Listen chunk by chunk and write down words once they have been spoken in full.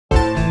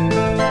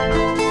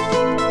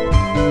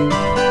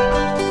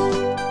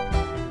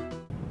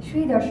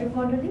দর্শক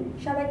মণ্ডলী,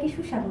 সবাইকে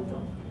সুস্বাগত।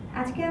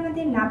 আজকে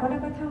আমাদের না বলা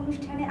কথা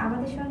অনুষ্ঠানে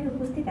আমাদের সঙ্গে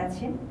উপস্থিত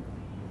আছেন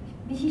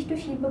বিশিষ্ট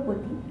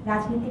শিল্পপতি,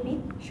 রাজনীতিবিদ,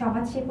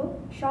 সমাজসেবক,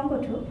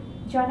 সংগঠক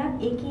জনাব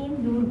এ.কে.এম.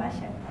 নুরুল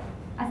বাশার।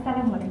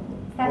 আসসালামু আলাইকুম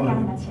স্যার,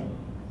 কেমন আছেন?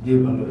 জি,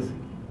 ভালো আছি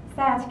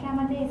স্যার। আজকে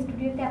আমাদের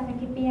স্টুডিওতে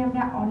আপনাকে পেয়ে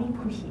আমরা অনেক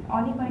খুশি।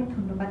 অনেক অনেক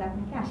ধন্যবাদ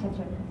আপনাকে আসার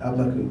জন্য।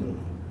 আপনাকে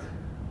ধন্যবাদ।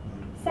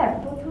 স্যার,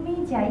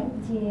 প্রথমেই যাই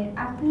যে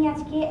আপনি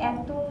আজকে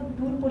এত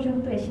দূর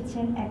পর্যন্ত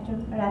এসেছেন, একজন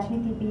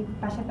রাজনীতিবিদ,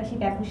 পাশাপাশি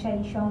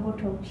ব্যবসায়ী,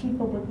 সংগঠক,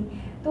 শিল্পপতি।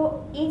 তো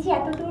এই যে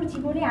এত দূর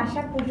জীবনে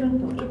আসা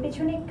পর্যন্ত এর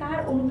পেছনে কার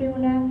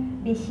অনুপ্রেরণা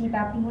বেশি, বা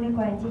আপনি মনে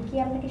করেন যে কি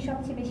আপনাকে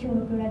সবচেয়ে বেশি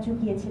অনুপ্রেরণা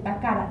জুগিয়েছে, বা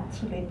কারা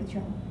ছিল এর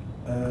পেছনে?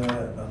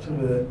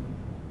 আসলে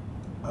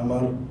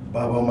আমার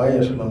বাবা মাই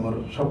আসলে আমার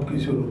সব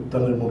কিছুর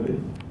উত্থানের মূলে।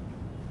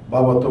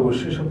 বাবা তো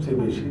অবশ্যই সবচেয়ে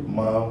বেশি,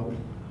 মাও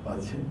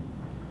আছে,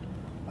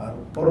 আর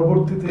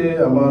পরবর্তীতে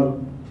আমার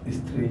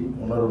স্ত্রী,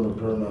 ওনার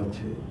অনুপ্রেরণা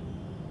আছে।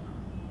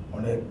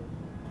 অনেক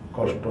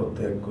কষ্ট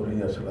ত্যাগ করেই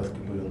আসলে আজকে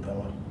পর্যন্ত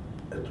আমার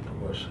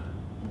এতটুকু আসা।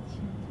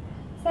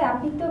 স্যার,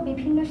 আপনি তো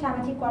বিভিন্ন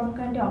সামাজিক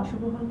কর্মকাণ্ডে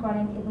অংশগ্রহণ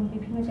করেন এবং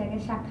বিভিন্ন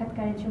জায়গায়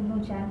সাক্ষাৎকারের জন্য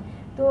যান।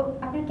 তো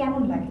আপনার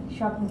কেমন লাগে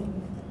সব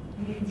মিলিয়ে?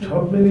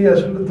 সব মিলিয়ে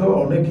আসলে তো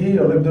অনেকেই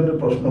অনেক ধরনের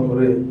প্রশ্ন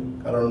করে,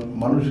 কারণ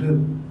মানুষের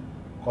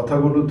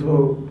কথাগুলো তো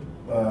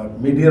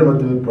মিডিয়ার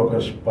মাধ্যমে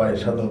প্রকাশ পায়।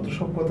 সাধারণত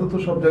সব কথা তো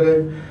সব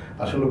জায়গায়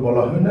আসলে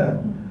বলা হয় না।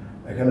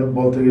 এখানে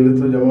বলতে গেলে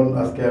তো যেমন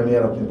আজকে আমি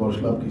আর আপনি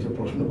বসলাম, কিছু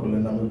প্রশ্ন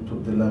করলেন, আমি উত্তর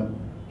দিলাম,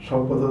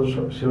 সব কথা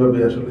সেভাবে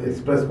আসলে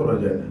এক্সপ্রেস করা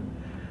যায় না।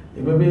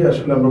 এভাবেই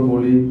আসলে আমরা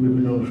বলি,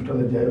 বিভিন্ন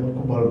অনুষ্ঠানে যাই, আমার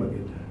খুব ভালো লাগে।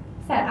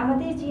 স্যার,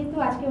 আমাদের যেহেতু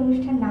আজকে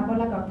অনুষ্ঠান না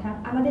বলা কথা,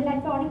 আমাদের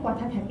লাইফে অনেক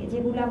কথা থাকে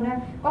যেগুলো আমরা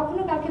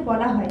কখনো কাউকে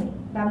বলা হয়নি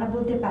বা আমরা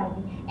বলতে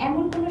পারিনি।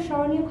 এমন কোনো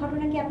স্মরণীয়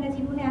ঘটনা কি আপনার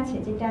জীবনে আছে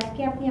যেটা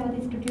আজকে আপনি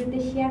আমাদের স্টুডিওতে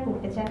শেয়ার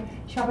করতে চান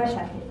সবার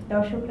সাথে?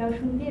 দর্শকরাও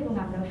শুনবে এবং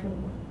আমরাও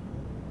শুনবো।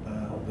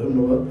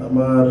 ধন্যবাদ।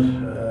 আমার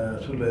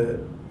আসলে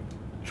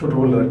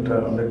ছোটবেলার একটা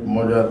অনেক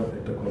মজার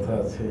একটা কথা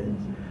আছে।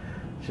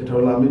 সেটা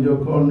হলো, আমি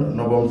যখন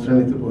নবম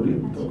শ্রেণীতে পড়ি,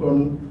 তখন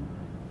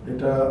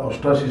এটা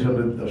 88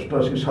 সালের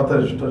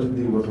 87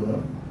 দিকে ঘটনা।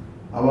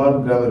 আমার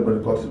গ্রামের বাড়ি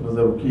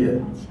কক্সবাজার উকিয়ে,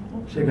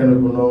 সেখানে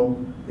কোনো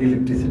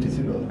ইলেকট্রিসিটি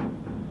ছিল না।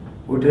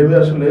 ওই টাইমে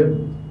আসলে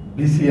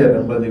ভিসিআর,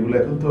 আমরা যেগুলো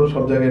এখন তো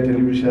সব জায়গায়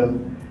টেলিভিশন,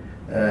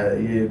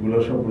 ইয়েগুলো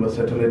সবগুলো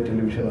স্যাটেলাইট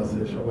টেলিভিশন আছে,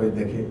 সবাই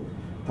দেখে,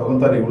 তখন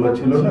তার এগুলো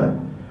ছিল না।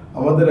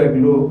 আমাদের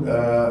এগুলো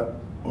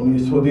উনি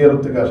সৌদি আরব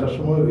থেকে আসার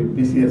সময় ওই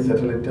ভিসিআর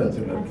স্যাটেলাইট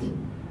আনছিল আর কি,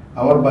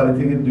 আমার বাড়ি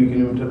থেকে 2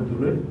 কিলোমিটার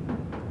দূরে।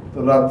 তো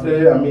রাত্রে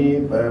আমি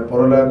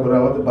পড়ালেখা করে,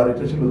 আমাদের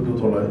বাড়িটা ছিল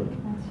দোতলায়,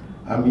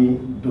 আমি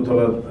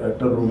দোতলার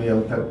একটা রুমে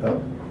আমি থাকতাম।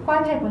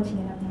 কয় ভাই বোন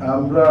ছিলেন আপনি?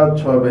 আমরা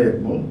 6 ভাই 1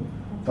 বোন।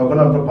 তখন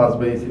আমরা 5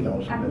 ভাই ছিলাম।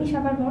 আপনি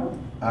সবার বড়?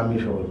 আমি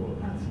সবার বড়।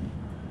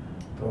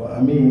 তো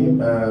আমি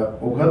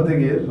ওখান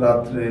থেকে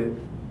রাত্রে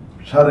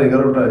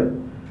 11:30টায়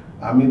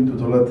আমি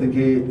দোতলা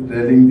থেকে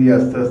রেলিং দিয়ে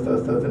আস্তে আস্তে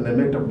আস্তে আস্তে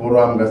নেমে, একটা বড়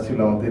আম গাছ ছিল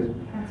আমাদের,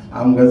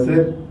 আম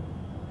গাছের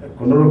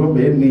কোনো রকম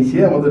এর নিচে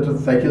আমাদের একটা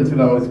সাইকেল ছিল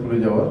আমার স্কুলে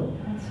যাওয়ার।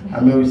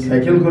 আমি ওই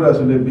সাইকেল করে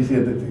আসলে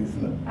বিছিয়ে দেখতে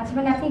গেছিলাম। আচ্ছা,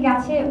 মানে আপনি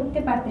গাছে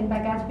উঠতে পারতেন বা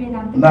গাছ বেয়ে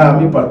নামতে? না,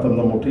 আমি পারতাম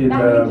না মোটেই।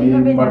 এটা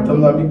আমি পারতাম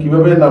না। আমি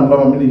কিভাবে নামলাম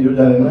আমি নিজেও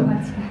জানি না।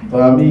 তো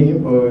আমি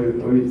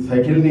ওই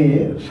সাইকেল নিয়ে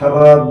সারা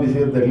রাত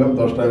বিছিয়ে দেখলাম।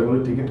 10 টাকা করে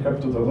টিকিট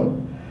কাটতো তখন।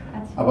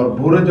 আবার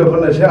ভোরে যখন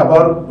এসে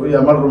আবার ওই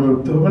আমার রুমে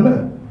উঠতে হবে না,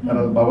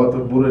 কারণ বাবা তো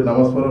ভোরে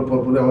নামাজ পড়ার পর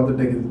পরে আমাদের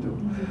ডেকে দিত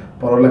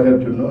পড়ালেখার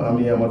জন্য।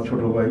 আমি, আমার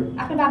ছোট ভাই।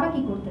 আপনার বাবা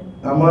কি করতেন?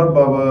 আমার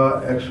বাবা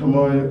এক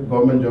সময়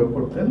গভর্নমেন্ট জব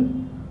করতেন,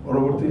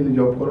 পরবর্তী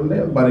জব করেন নাই,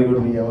 বাড়িঘর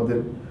নিয়ে আমাদের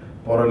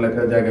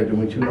পড়ালেখা, জায়গা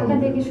জমি ছিল,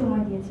 আমাদেরকে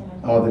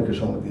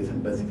সময় দিয়েছেন।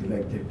 বেসিক্যালি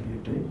এক্স্যাক্টলি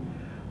এটাই।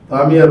 তো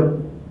আমি আর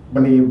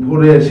মানে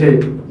ভোরে এসে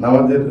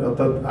নামাজের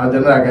অর্থাৎ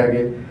আজানের আগে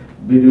আগে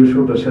ভিডিও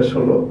শুটটা শেষ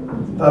হলো,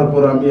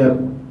 তারপর আমি আর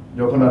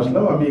যখন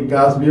আসলাম, আমি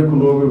গাছ বিয়ে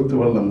কোনোভাবে উঠতে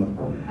পারলাম না।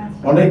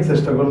 অনেক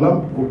চেষ্টা করলাম,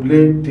 উঠলে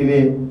টিনে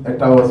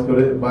একটা আওয়াজ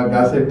করে বা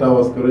গাছে একটা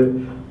আওয়াজ করে,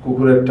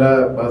 কুকুর একটা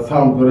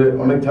সাউন্ড করে,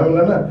 অনেক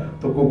ঝামেলা না।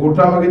 তো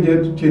কুকুরটা আমাকে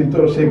যেহেতু চিনতো,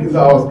 সে কিন্তু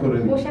আওয়াজ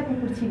করেনি,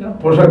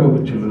 পোষা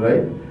কুকুর ছিল,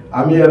 রাইট।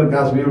 আমি আর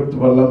গাছ বেয়ে উঠতে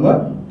পারলাম না।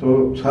 তো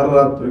সারা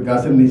রাত ওই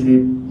গাছের নিচে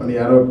মানে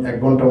আরো 1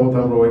 ঘন্টার মতো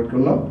আমরা ওয়েট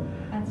করলাম।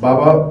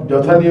 বাবা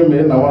যথা নিয়মে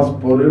নামাজ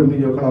পড়ে উনি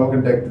যখন আমাকে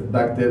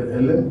ডাকতে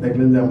এলেন,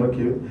 দেখলেন যে আমরা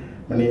কেউ,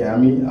 মানে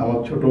আমি, আমার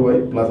ছোট ভাই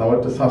প্লাস আমার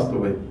একটা স্বাস্থ্য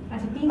ভাই,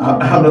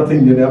 আমরা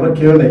 3 জনে, আমরা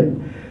কেউ নেই।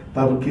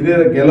 তারপর কিরে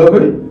গেল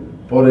হই।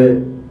 পরে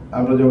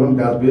আমরা যখন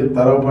গাছ বেয়ে,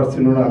 তারাও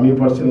পারছিল না, আমিও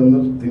পারছিলাম না,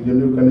 3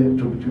 জনই ওখানে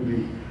চুপি চুপি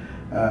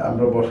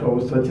আমরা বসা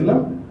অবস্থায় ছিলাম।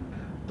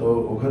 তো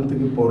ওখান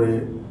থেকে পরে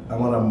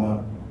আমার আম্মা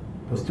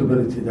বুঝতে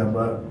পেরেছি যে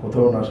আমরা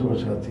কোথাও না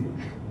আশেপাশে আছি,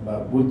 বা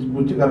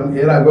বুঝছি, কারণ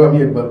এর আগেও আমি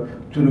একবার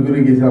চুরি করে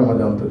গেছি, আম্মা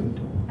জানতো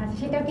কিন্তু।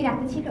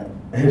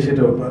 হ্যাঁ,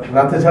 সেটাও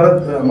রাতে ছাড়া।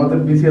 আমাদের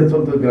বিসিএস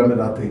চলতো গ্রামে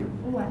রাতে,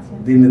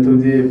 দিনে তো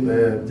যে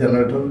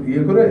জেনারেটর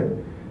ইয়ে করে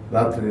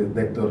রাত্রে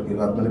দেখতো আর কি,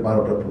 রাত মানে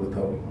 12টার পরে,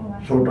 তাও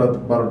শোটা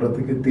 12টা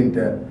থেকে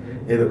 3টা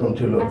এরকম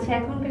ছিল,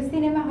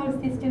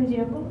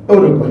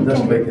 ওরকম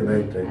জাস্ট লাইক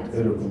রাইট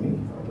এরকমই।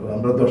 তো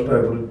আমরা 10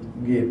 টাকা করে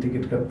গিয়ে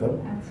টিকিট কাটতাম।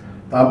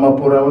 তা আম্মা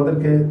পরে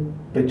আমাদেরকে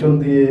পেছন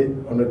দিয়ে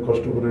অনেক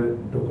কষ্ট করে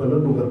ঢুকালো।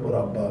 ঢুকার পর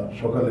আব্বা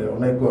সকালে,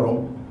 অনেক গরম,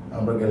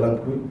 আমরা গেলাম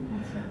কই।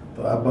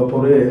 তো আব্বা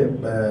পরে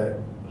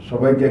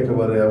সবাইকে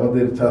একেবারে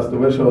আমাদের চাচাতো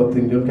ভাই সহ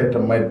 3 জনকে একটা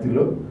মাইট দিল।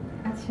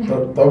 আচ্ছা।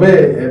 তবে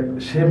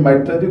সে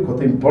মাইটটা যে কত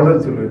ইম্পর্টেন্ট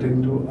ছিল এটা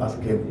কিন্তু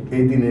আজকে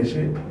এই দিনে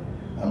এসে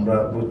আমরা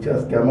বুঝছি।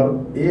 আজকে আমার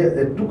এই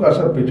একটু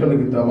আসার পেছনে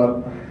কিন্তু আমার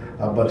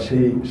আব্বার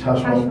সেই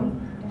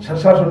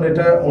শাসন,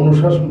 এটা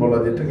অনুশাসন বলা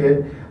যেটাকে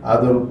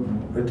আদর,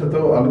 এটা তো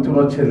আমি তো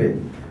ওনার ছেলে,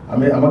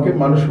 আমাকে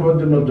মানুষ হওয়ার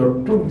জন্য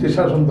যতটুকু যে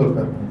শাসন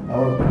দরকার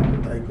আমার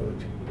তাই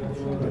করেছি,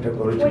 এটা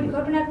করেছি। ওই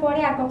ঘটনার পরে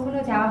আর কখনো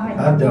যাওয়া হয়নি?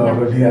 আর যাওয়া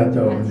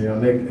হয়নি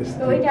অনেক।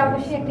 তো এটা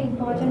অবশ্যই একটা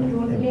ইম্পর্টেন্ট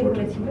রোল প্লে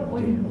করেছিল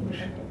ওই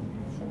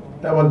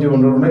এটা আমার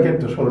জীবনের অনেক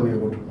একটা স্মরণীয়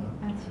ঘটনা।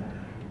 আচ্ছা।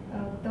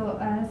 তো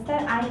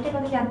স্যার আরেকটা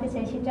কথা জানতে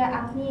চাই, সেটা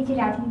আপনি এই যে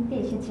রাজনীতিতে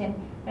এসেছেন,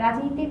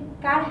 রাজনীতিতে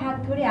কার হাত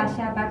ধরে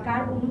আসা বা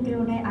কার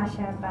অনুপ্রেরণায়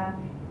আসা বা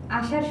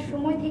আসার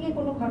সময় থেকে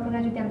কোনো ঘটনা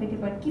যদি আপনি দিতে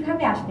পারেন,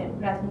 কিভাবে আসলেন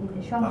রাজনীতিতে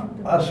সংযুক্ত?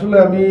 আসলে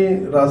আমি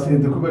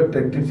রাজনীতিতে খুব একটা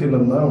অ্যাক্টিভ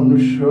ছিলাম না।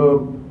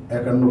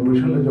 1991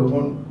 সালে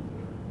যখন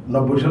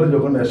 90 সালে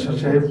যখন এরশাদ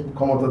সাহেব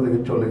ক্ষমতা থেকে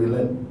চলে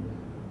গেলেন,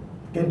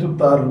 কিন্তু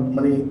তার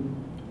মানে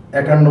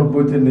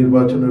 91-তে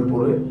নির্বাচনের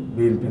পরে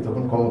বিএনপি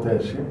তখন ক্ষমতায়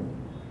আসে,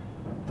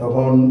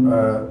 তখন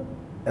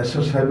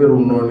এরশাদ সাহেবের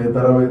উন্নয়নে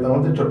ধারাবাহিক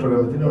আমাদের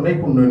চট্টগ্রামে তিনি অনেক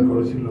উন্নয়ন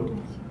করেছিল,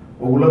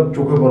 ওগুলো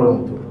চোখে পড়ার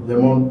মতো।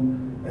 যেমন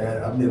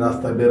আপনি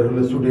রাস্তায় বের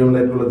হলে স্টেডিয়াম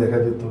লাইটগুলো দেখা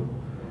যেত।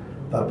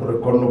 তারপরে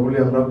কর্ণফুলী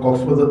আমরা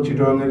কক্সবাজার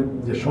চিটাগাংয়ের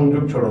যে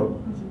সংযোগ সড়ক,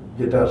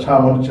 যেটা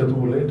শাহমান সেতু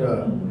বলে, এটা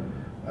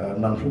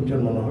নাম শুনছেন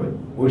মনে হয়,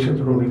 ওই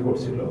সেতুটা উনি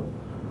করছিল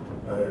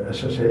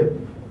এরশাদ সাহেব।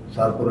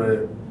 তারপরে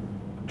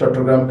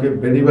চট্টগ্রামকে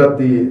বেড়িবাঁধ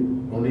দিয়ে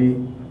উনি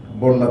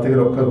বন্যা থেকে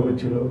রক্ষা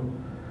করেছিল,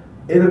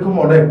 এরকম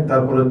অনেক।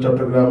 তারপরে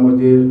চট্টগ্রাম ওই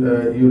যে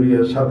ইউরিয়া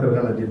সার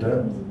কারখানা, যেটা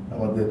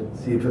আমাদের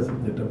সিএফএস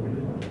যেটা বলে,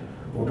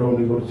 ওটা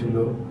উনি করেছিল।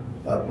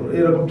 তারপর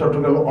এরকম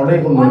চট্টগ্রামে অনেক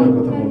উন্নয়নের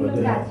কথা বলা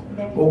যায়,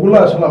 ওগুলো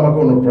আসলে আমাকে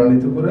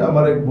অনুপ্রাণিত করে।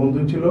 আমার এক বন্ধু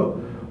ছিল,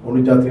 উনি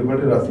জাতীয়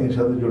পার্টির রাজনীতির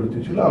সাথে জড়িত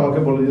ছিল, আমাকে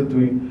বলে যে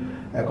তুই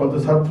এখন তো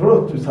ছাত্র,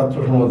 তুই ছাত্র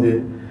সমাজে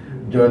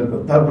জয়েন কর।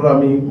 তারপর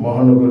আমি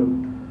মহানগর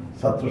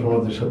ছাত্র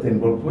সমাজের সাথে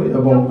ইনভলভ হই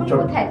এবং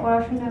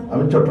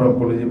আমি চট্টগ্রাম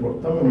কলেজে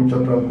পড়তাম এবং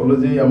চট্টগ্রাম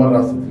কলেজেই আমার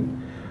রাজনীতি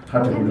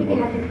হাঁটাগুলি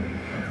পড়া।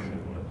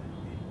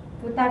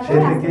 সেই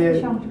থেকে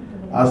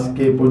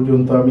আজকে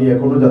পর্যন্ত আমি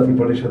এখনো জাতীয়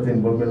পার্টির সাথে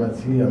ইনভলভমেন্ট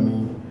আছি। আমি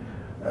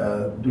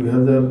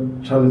 2000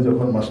 সালে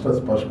যখন মাস্টার্স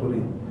পাস করি,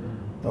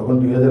 তখন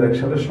 2001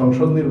 সালের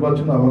সংসদ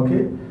নির্বাচন আমাকে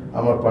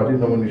আমার পার্টির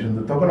নমিনেশন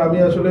দেয়। তখন আমি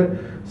আসলে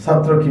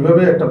ছাত্র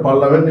কিভাবে একটা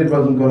পার্লামেন্ট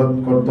নির্বাচন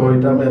করতে হয়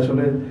এটা আমি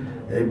আসলে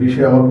এই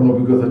বিষয়ে আমার কোনো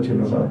অভিজ্ঞতা ছিল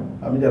না,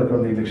 আমি যার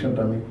কারণে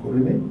ইলেকশনটা আমি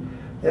করিনি।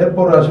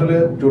 এরপর আসলে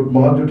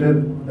মহাজোটের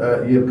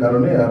ইয়ের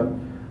কারণে আর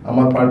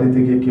আমার পার্টি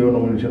থেকে কেউ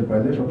নমিনেশন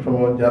পায়নি,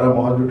 সবসময় যারা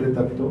মহাজোটে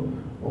থাকতো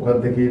ওখান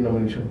থেকেই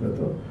নমিনেশন পেত।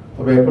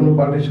 তবে এখনো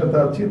পার্টির সাথে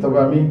আছি। তবে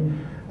আমি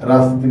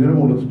রাজনীতি করে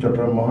মূলত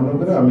চট্টগ্রাম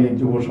মহানগরে আমি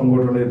যুব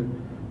সংগঠনের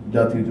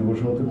জাতীয় যুব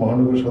সমিতি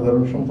মহানগর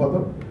সাধারণ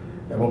সম্পাদক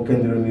এবং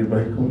কেন্দ্রীয়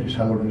নির্বাহী কমিটির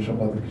সাংগঠনিক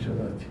সম্পাদক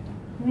হিসেবে আছি।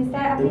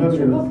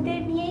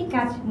 যুবকদের নিয়েই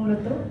কাজ,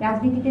 মূলত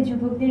রাজনীতিতে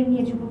যুবকদের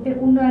নিয়ে, যুবকদের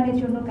উন্নয়নের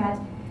জন্য কাজ।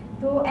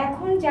 তো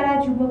এখন যারা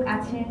যুবক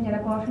আছেন, যারা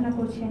পড়াশোনা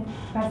করছেন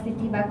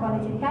ভার্সিটি বা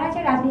কলেজে, তারা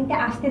যারা রাজনীতিতে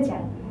আসতে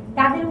চান,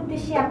 তাদের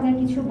উদ্দেশ্যে আপনার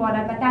কিছু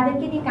বলার বা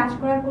তাদেরকে নিয়ে কাজ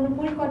করার কোনো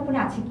পরিকল্পনা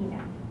আছে কিনা?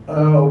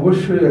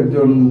 অবশ্যই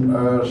একজন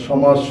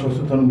সমাজ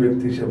সচেতন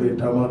ব্যক্তি হিসেবে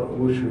এটা আমার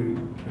অবশ্যই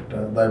একটা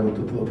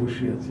দায়বদ্ধতা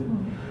অবশ্যই আছে।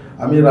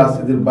 আমি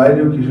রাজনীতির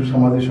বাইরেও কিছু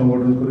সামাজিক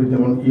সংগঠন করি,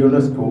 যেমন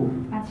ইউনেস্কো,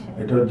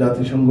 এটা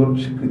জাতিসংঘ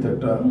স্বীকৃত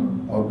একটা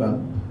অর্গান।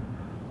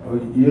 ওই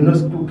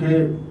ইউনেস্কোকে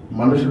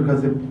মানুষের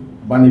কাছে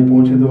বাণী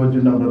পৌঁছে দেওয়ার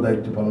জন্য আমরা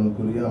দায়িত্ব পালন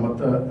করি।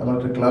 আমার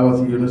একটা ক্লাব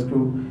আছে, UNESCO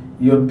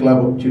youth club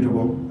of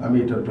Chittagong, আমি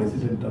এটার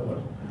প্রেসিডেন্ট। আবার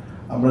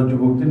আমরা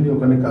যুবকদের নিয়ে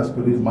ওখানে কাজ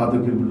করি,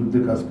 মাদকের বিরুদ্ধে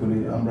কাজ করি।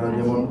 আমরা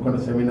যেমন ওখানে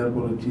সেমিনার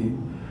করেছি,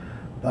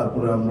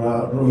 তারপরে আমরা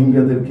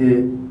রোহিঙ্গাদেরকে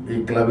এই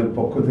ক্লাবের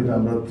পক্ষ থেকে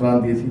আমরা ত্রাণ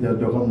দিয়েছি, যার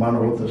যখন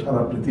মানবতা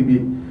সারা পৃথিবী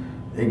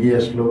এগিয়ে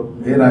আসলো,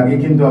 এর আগে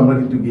কিন্তু আমরা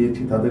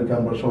গিয়েছি, তাদেরকে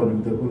আমরা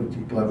সহযোগিতা করেছি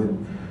ক্লাবের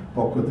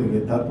পক্ষ থেকে।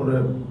 তারপরে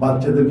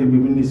বাচ্চাদেরকে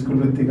বিভিন্ন স্কুল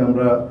ভিত্তিক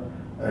আমরা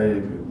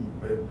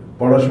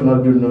পড়াশোনার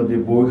জন্য যে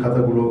বই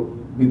খাতাগুলো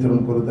বিতরণ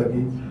করে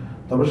থাকি।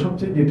 তবে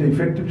সবচেয়ে যেটা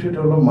ইফেক্টিভ সেটা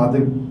হলো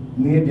মাদক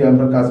নিয়ে যে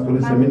আমরা কাজ করি,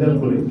 সেমিনার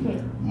করি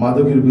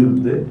মাদকের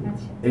বিরুদ্ধে,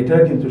 এটা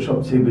কিন্তু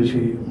সবচেয়ে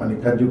বেশি মানে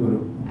কার্যকর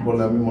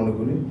বলে আমি মনে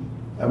করি।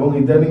 এবং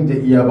ইদানিং যে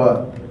ইয়াবা,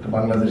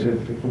 বাংলাদেশের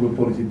খুবই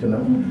পরিচিত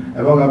নাম,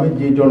 এবং আমি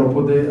যে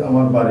জনপদে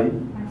আমার বাড়ি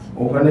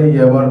ওখানে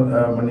ইয়াবার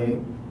মানে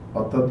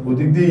অর্থাৎ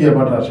ওদিক দিয়ে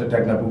ইয়াবাটা আসে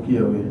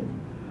টেকনাপুকিয়া হয়ে,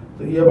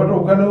 তো ইয়াবাটা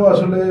ওখানেও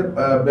আসলে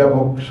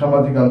ব্যাপক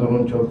সামাজিক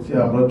আন্দোলন চলছে,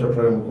 আমরা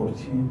চট্টগ্রামে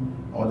করছি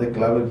আমাদের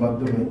ক্লাবের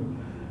মাধ্যমে।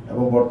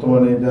 এবং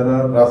বর্তমানে যারা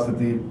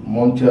রাজনীতির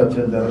মঞ্চে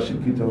আছেন, যারা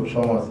শিক্ষিত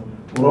সমাজ,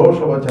 ওরাও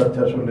সবাই চাচ্ছে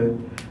আসলে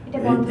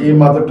এই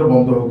মাদকটা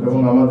বন্ধ হোক। এবং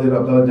আমাদের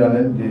আপনারা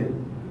জানেন যে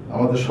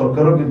আমাদের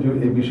সরকারও কিন্তু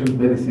এই বিষয়ে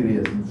ভেরি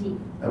সিরিয়াস,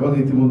 এবং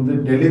ইতিমধ্যে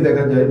ডেলি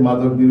দেখা যায়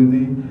মাদক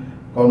বিরোধী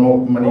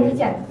মানে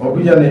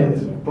অভিযানে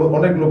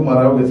অনেক লোক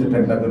মারাও গেছে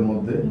টেকনাফের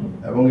মধ্যে,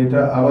 এবং এটা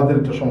আমাদের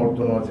একটা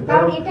সমর্থন আছে,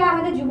 কারণ এটা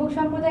আমাদের যুবক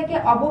সম্প্রদায়কে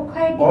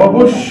অবক্ষয়ের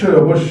অবশ্যই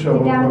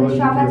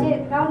সমাজে,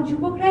 কারণ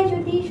যুবকরাই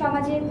যদি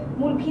সমাজের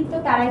মূল ভিত্তি,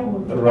 তারাই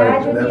করবে। তারা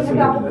যদি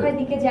এভাবে অবক্ষয়ের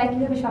দিকে যায়,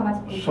 কিভাবে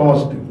সমাজ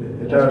টিকবে?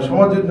 এটা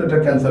সমাজের একটা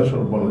ক্যান্সার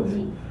স্বরূপ বলা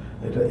যায়।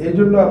 এটা এই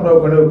জন্য আমরা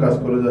ওখানেও কাজ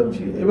করে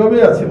যাচ্ছি,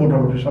 এভাবেই আছি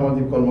মোটামুটি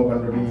সামাজিক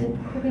কর্মকাণ্ড নিয়ে,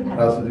 খুবই ভালো।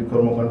 রাজনৈতিক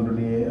কর্মকাণ্ড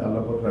নিয়ে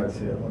আল্লাহ পাক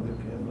রাখছে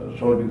আমাদেরকে, আমরা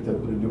সহযোগিতা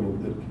করি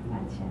যুবকদেরকে।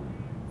 আচ্ছা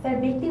স্যার,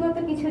 ব্যক্তিগত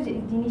কিছু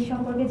জিনিস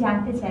সম্পর্কে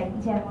জানতে চাই,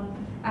 যেমন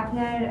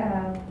আপনার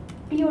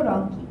প্রিয়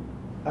রং কি?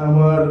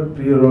 আমার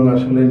প্রিয় রং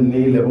আসলে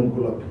নীল এবং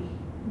গোলাপি।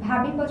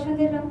 ভাবি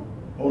পছন্দের রং?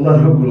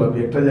 ওনারও গোলাপি,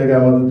 একটা জায়গায়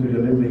আমাদের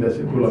দুজনের মিল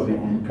আছে, গোলাপি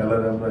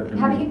কালারে আমরা একটা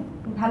ভাবি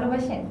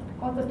ভালোবাসেন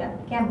কতটা,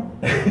 কেমন?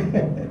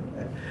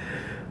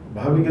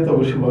 ভাবিকে তো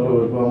অবশ্যই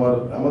ভালোবাসবো।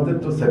 আমাদের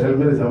তো সেটেল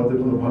ম্যারেজ, আমাদের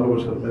কোনো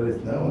ভালোবাসার ম্যারেজ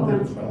না,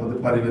 আমাদের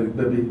পারিবারিক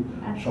ভাবে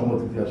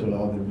সম্মতিতে আসলে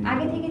আমাদের বিয়ে।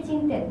 আগে থেকে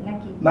চিনতেন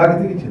নাকি? না, আগে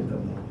থেকে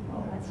চিনতাম না।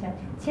 আচ্ছা,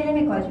 ছেলে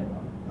মেয়ে কয়জন?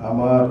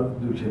 আমার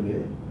দুই ছেলে,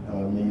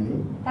 আমার মেয়ে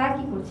নেই। তারা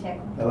কি করছে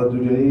এখন? তারা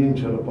দুজনেই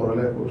ইনশাআল্লাহ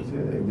পড়ালেখা করছে,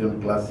 একজন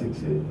ক্লাস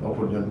 6-এ,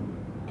 অপরজন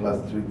ক্লাস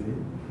 3-তে।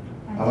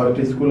 আমার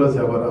একটা স্কুল আছে,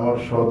 আবার আমার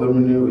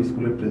সহধর্মিনী ওই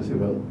স্কুলের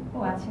প্রিন্সিপাল। ও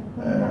আচ্ছা,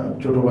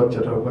 ছোট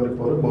বাচ্চাটা ওখানে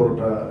পড়ে,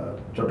 বড়টা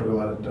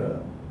চট্টগ্রামের একটা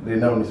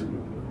রেনাউন্ড স্কুল।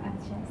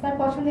 আচ্ছা স্যার,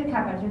 পছন্দের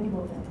খাবার যদি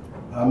বলতেন?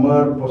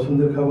 আমার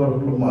পছন্দের খাবার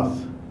হলো মাছ।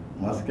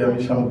 মাছকে আমি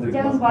সামুদ্রিক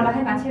যেমন মাছ বলা খাই।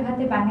 হয় মাছের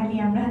ভাতে বাঙালি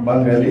আমরা,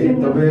 বাঙালি,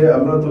 সেজন্য- তবে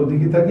আমরা তো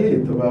ওদিকে থাকি,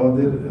 তবে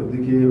আমাদের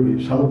ওদিকে ওই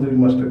সামুদ্রিক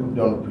মাছটা খুব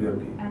জনপ্রিয় আর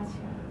কি। আচ্ছা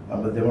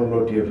আমরা যেমন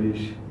লটিয়া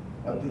ফিশ,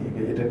 আপনি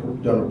এটা খুব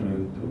জনপ্রিয়,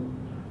 কিন্তু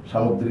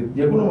সামুদ্রিক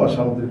যে কোনো মাছ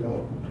সামুদ্রিক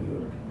আমার খুব প্রিয়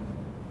আর কি।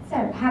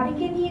 স্যার,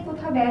 ভাবিকে নিয়ে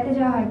কোথাও বেড়াতে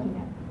যাওয়া হয়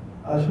কিনা?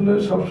 আসলে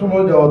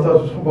সবসময় যাওয়া তো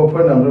সম্ভব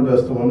হয় না, আমরা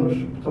ব্যস্ত মানুষ,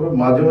 তবে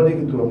মাঝে মাঝে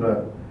কিন্তু আমরা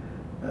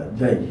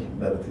যাই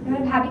বেড়াতে।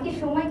 তাহলে ভাবিকে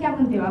সময়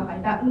কেমন দেওয়া হয়,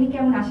 বা উনি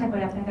কেমন আশা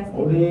করে আপনার কাছে?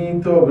 উনি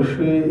তো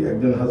অবশ্যই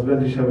একজন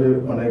হাজব্যান্ড হিসাবে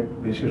অনেক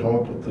বেশি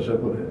সময় প্রত্যাশা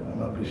করে,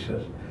 আমার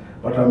বিশ্বাস,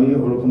 বাট আমি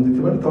ওরকম দিতে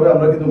পারি। তবে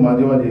আমরা কিন্তু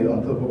মাঝে মাঝে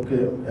অন্ততপক্ষে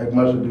 1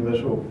 মাস 2 মাস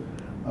হোক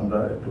আমরা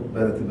একটু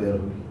বেড়াতে বের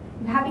হই।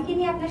 ভাবিকে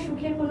নিয়ে আপনার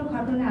সুখের কোনো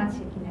ঘটনা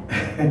আছে কিনা?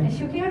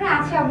 সুখের না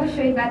আছে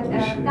অবশ্যই, বাট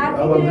অবশ্যই। তার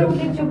ভিতরে আমাদের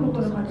উল্লেখযোগ্য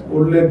কোনো ঘটনা?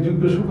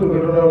 উল্লেখযোগ্য সুখের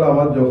ঘটনা হলো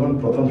আমার যখন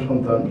প্রথম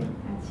সন্তান,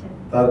 আচ্ছা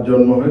তার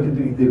জন্ম হয়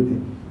কিন্তু ঈদের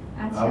দিন।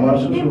 আচ্ছা, আমার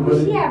ঈদের শ্বশুর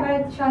খুশি, বাড়ি আবার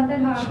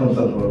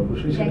সন্তান হওয়ার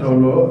খুশি, সেটা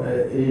হলো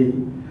এই,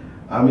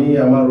 আমি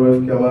আমার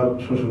ওয়াইফকে আমার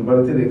শ্বশুর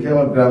বাড়িতে রেখে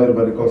আমার গ্রামের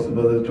বাড়ি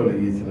কক্সবাজারে চলে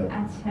গিয়েছিলাম।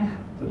 আচ্ছা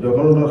তো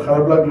যখন ওনার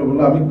খারাপ লাগলো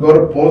বলে আমি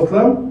ঘরে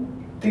পৌঁছলাম,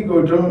 ঠিক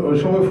ওই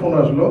সময় ফোন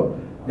আসলো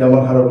যে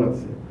আমার খারাপ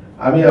লাগছে।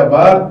 আমি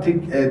আবার ঠিক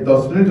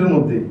 10 মিনিটের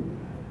মধ্যে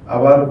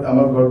আবার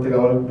আমার ঘর থেকে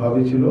আমার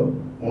ভাবি ছিল,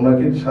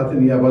 ওনাকে সাথে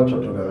নিয়ে আবার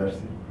চট্টগ্রামে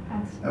আসছি।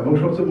 আচ্ছা এবং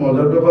সবচেয়ে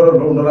মজার ব্যাপার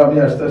হলো, ওনারা আমি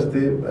আস্তে আস্তে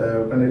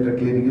ওখানে একটা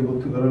ক্লিনিকে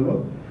ভর্তি করালো।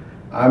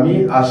 আমি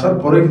আসার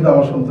পরে কিন্তু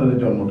আমার সন্তানের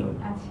জন্মটা,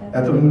 আচ্ছা,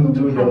 এতক্ষণ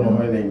কিন্তু জন্ম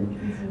হয় নাই।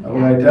 এবং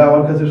এটা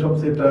আমার কাছে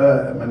সবচেয়ে একটা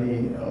মানে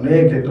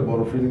অনেক একটা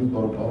বড় ফিলিং,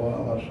 বড় পাওয়া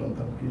আমার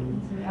সন্তানকে।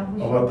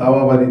 আবার তাও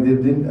আবার ঈদের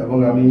দিন, এবং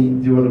আমি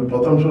জীবনের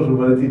প্রথম শ্বশুর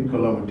বাড়িতে ঈদ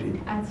করলাম ওটি।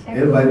 আচ্ছা,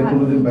 এর বাইরে খুব ভালো।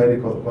 কোনোদিন বাইরে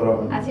করা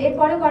হয়নি। আচ্ছা,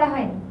 এরপরেও করা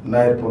হয়নি? না,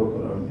 এরপর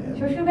করা হয়নি।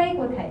 শ্বশুর বাড়ি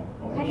কোথায়?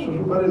 ওখানে?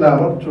 শ্বশুর বাড়ি না,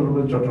 আমার শ্বশুর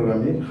বাড়ি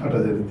চট্টগ্রামে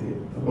হাটাজারিতে,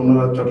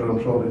 ওনারা চট্টগ্রাম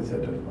শহরে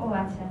সেটেল। ও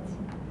আচ্ছা আচ্ছা,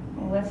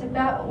 ও আচ্ছা,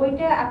 তা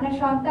ওইটা আপনার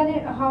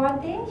সন্তানের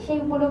হওয়াতে সেই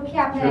উপলক্ষে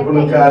আপনার সে একটা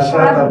উপলক্ষে ঈদ আসা,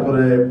 করা হলো।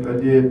 তারপরে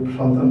যে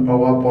সন্তান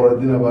পাওয়া, পরের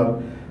দিন আবার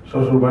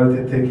শ্বশুর বাড়িতে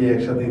থেকে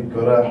একসাথে ঈদ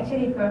করা।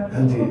 একসাথে ঈদ করা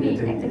হলো। জি, খুবই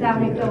এটাই একটা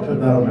দারুণ একটা একটা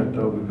অভিজ্ঞতা। দারুণ একটা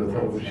অভিজ্ঞতা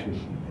আচ্ছা। অবশ্যই।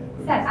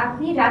 স্যার,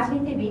 আপনি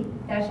রাজনীতিবিদ,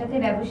 তার সাথে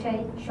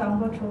ব্যবসায়ী,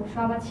 সংগঠক,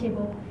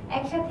 সমাজসেবক,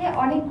 একসাথে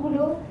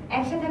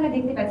আমরা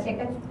দেখতে পাচ্ছি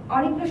একটা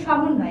অনেকগুলো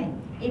সমন্বয়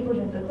এই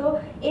পর্যন্ত। তো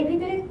এর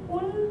ভিতরে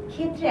কোন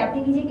ক্ষেত্রে আপনি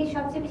নিজেকে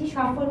সবচেয়ে বেশি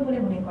সফল বলে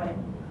মনে করেন?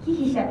 কি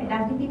হিসাবে,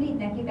 রাজনীতিবিদ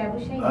নাকি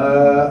ব্যবসায়ী?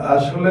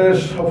 আসলে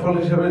সফল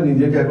হিসেবে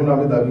নিজেকে এখন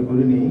আমি দাবি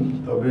করিনি,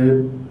 তবে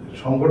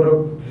সংগঠক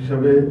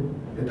হিসেবে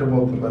এটা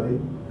বলতে পারি,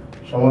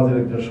 সমাজের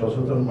একজন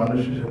সচেতন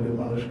মানুষ হিসেবে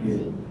মানুষকে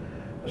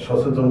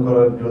সচেতন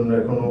করার জন্য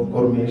এখনো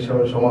কর্মী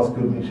হিসাবে,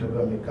 সমাজকর্মী হিসেবে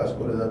আমি কাজ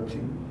করে যাচ্ছি।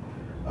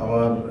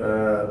 আমার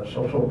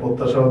সবসময়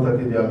প্রত্যাশাও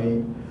থাকে যে আমি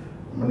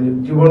মানে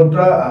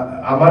জীবনটা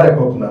আমার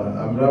একক না,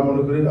 আমরা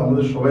মনে করি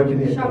আমাদের সবাইকে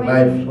নিয়ে একটা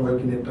লাইফ,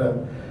 সবাইকে নিয়ে একটা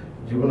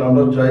জীবন।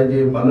 আমরা চাই যে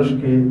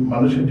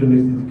মানুষের জন্য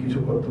যদি কিছু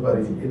করতে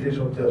পারি, এটাই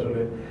সবচেয়ে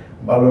আসলে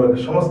ভালো লাগে।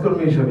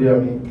 সমাজকর্মী হিসেবে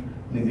আমি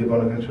নিজেকে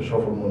অনেকাংশে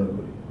সফল মনে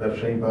করি,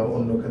 ব্যবসায়ী বা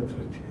অন্য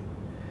ক্ষেত্রে থেকে।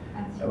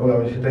 এবং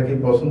আমি সেটাকে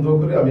পছন্দ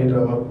করি, আমি এটা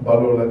আমার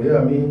ভালো লাগে।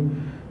 আমি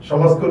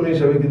সমাজকর্মী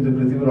হিসেবে কিন্তু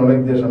পৃথিবীর অনেক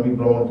দেশ আমি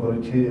ভ্রমণ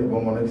করেছি এবং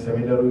অনেক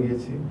সেমিনারও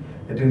গিয়েছি।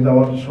 এটা কিন্তু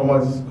আমার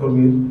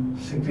সমাজকর্মীর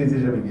স্বীকৃতি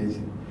হিসেবে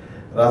গিয়েছি,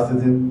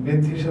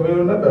 রাজনীতিবিদ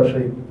হিসেবেও না,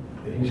 ব্যবসায়ী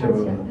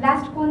হিসেবেও না।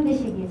 লাস্ট কোন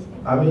দেশে গিয়েছিলেন?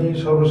 আমি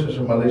সর্বশেষ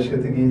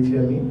মালয়েশিয়াতে গিয়েছি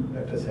আমি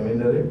একটা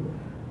সেমিনারে,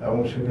 এবং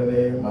সেখানে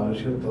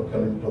মালয়েশিয়ার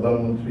তৎকালীন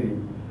প্রধানমন্ত্রী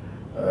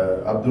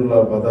আব্দুল্লাহ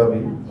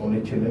বাদাবি উনি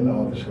ছিলেন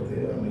আমাদের সাথে,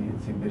 উনি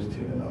চিফ গেস্ট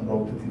ছিলেন, আমরা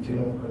অতিথি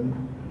ছিলাম। ওখানে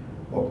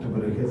বক্তব্য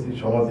রেখেছি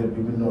সমাজের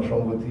বিভিন্ন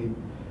অসঙ্গতি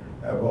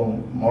এবং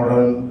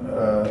মডার্ন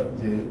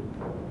যে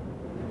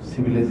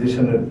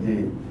সিভিলাইজেশনের যে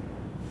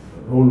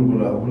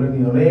রোলগুলো, ওগুলো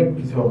নিয়ে অনেক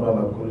কিছু আমরা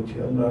আলাপ করেছি,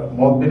 আমরা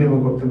মত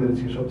বিনিময় করতে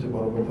পেরেছি। সবচেয়ে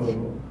বড় কথা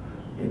হলো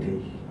এটাই।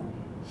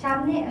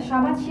 সামনে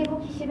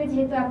সমাজসেবক হিসেবে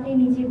যেহেতু আপনি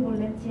নিজে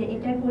বললেন যে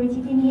এটার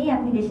পরিচিতি নিয়েই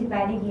আপনি দেশের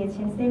বাইরে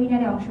গিয়েছেন,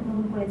 সেমিনারে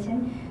অংশগ্রহণ করেছেন,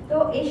 তো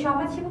এই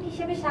সমাজসেবক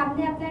হিসেবে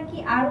সামনে আপনার কি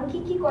আরো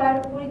কি করার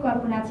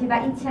পরিকল্পনা আছে বা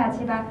ইচ্ছা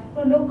আছে বা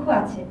কোনো লক্ষ্য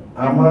আছে?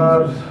 আমার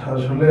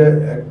আসলে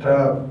একটা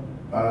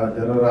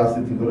যারা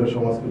রাজনীতি করে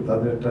সমাজ করে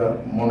তাদের একটা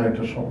মনে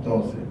একটা স্বপ্ন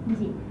আছে।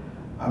 জি।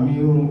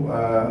 আমিও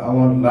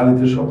আমার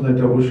লালিত স্বপ্ন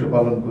এটা অবশ্যই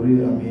পালন করি।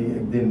 আমি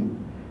একদিন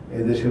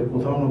এই দেশের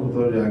কোথাও না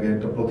কোথাও জায়গায়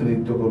একটা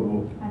প্রতিনিধিত্ব করব,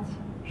 আচ্ছা।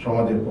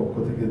 সমাজের পক্ষ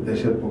থেকে,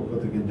 দেশের পক্ষ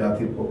থেকে,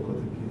 জাতির পক্ষ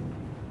থেকে।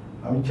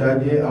 আমি চাই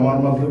যে আমার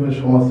মাধ্যমে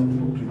সমাজ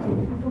উপকৃত হোক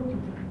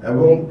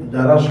এবং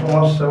যারা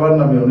সমাজ সেবার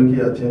নামে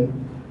অনেকেই আছেন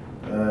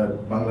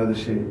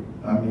বাংলাদেশে,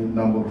 আমি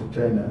নাম বলতে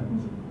চাই না,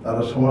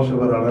 তারা সমাজ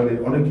সেবার আড়ালে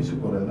অনেক কিছু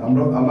করেন।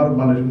 আমার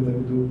মানসিকতা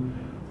কিন্তু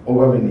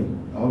অভাবে নেই।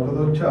 আমার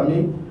কথা হচ্ছে আমি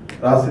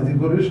রাজনীতি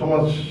করি,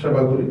 সমাজ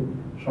সেবা করি,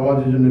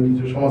 সমাজের জন্য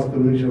কিছু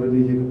সমাজকর্মী হিসেবে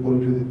নিজেকে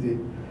পরিচয় দিতে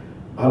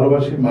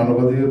ভালোবাসি,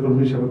 মানবাধিকার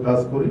কর্মী হিসেবে কাজ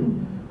করি।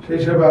 সেই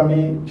হিসাবে আমি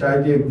চাই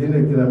যে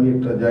একদিন আমি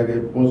একটা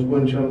জায়গায় পৌঁছবো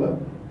ইনশাল্লাহ।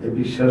 এই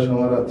বিশ্বাস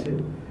আমার আছে,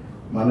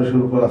 মানুষের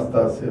উপর আস্থা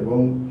আছে এবং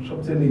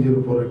সবচেয়ে নিজের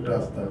উপর একটা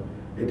আস্থা,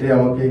 এটাই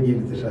আমাকে এগিয়ে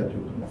নিতে সাহায্য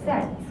করে।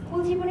 স্যার,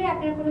 স্কুল জীবনে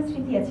আপনার কোনো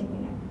স্মৃতি আছে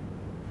কিনা?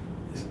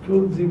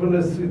 স্কুল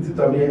জীবনের স্মৃতি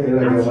তো আমি এর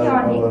আগে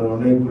আমার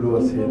অনেকগুলো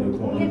আছে।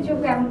 এরকম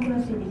উল্লেখযোগ্য এমন কোনো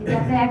স্মৃতি যেটা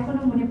আপনার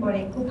এখনো মনে পড়ে,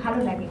 খুব ভালো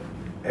লাগে?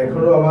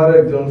 এখনো আমার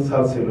একজন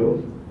স্যার ছিল,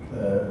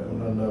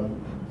 ওনার নাম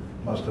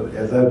মাস্টার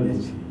এজার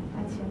বিয়েছি।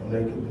 আচ্ছা।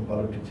 অনেক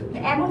ভালো টিচার।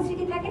 এমন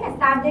স্মৃতি থাকে না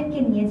স্যারদেরকে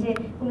নিয়ে, যে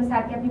কোনো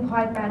স্যারকে আপনি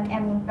ভয় পান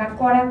এমন, বা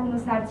কড়া কোনো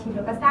স্যার ছিল,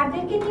 বা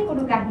স্যারদেরকে নিয়ে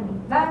কোনো কাহিনী,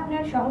 বা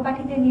আপনার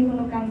সহপাঠীদের নিয়ে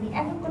কোনো কাহিনী,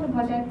 এমন কোনো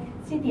মজার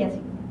স্মৃতি আছে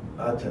কিনা?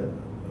 আচ্ছা,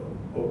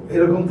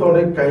 এরকম তো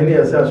অনেক কাহিনী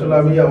আছে। আসলে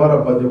আমি আমার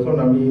আব্বা যখন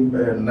আমি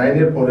 9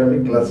 এর পরে আমি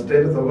ক্লাস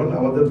 10, তখন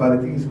আমাদের বাড়ি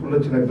থেকে স্কুলটা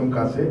ছিল একদম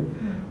কাছে।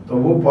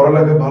 তবু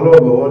পড়ালেখা ভালো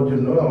হওয়ার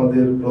জন্য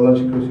আমাদের প্রধান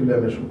শিক্ষক ছিল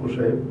এম এ শুক্র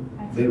সাহেব,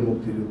 বীর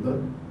মুক্তিযোদ্ধা।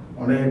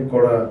 অনেক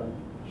কড়া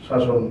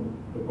শাসন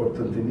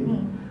করতেন তিনি।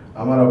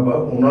 আমার আব্বা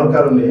ওনার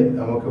কারণে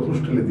আমাকে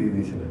হোস্টেলে দিয়ে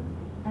দিয়েছিলেন।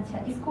 আচ্ছা,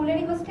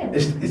 স্কুলেরই হোস্টেল?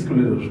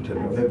 স্কুলের হোস্টেল,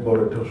 অনেক বড়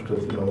একটা হোস্টেল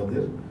ছিল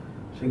আমাদের।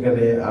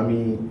 সেখানে আমি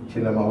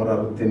ছিলাম, আমার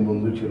আরো 3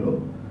 বন্ধু ছিল।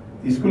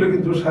 স্কুলে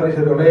কিন্তু সারি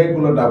সারি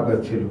অনেকগুলো ডাব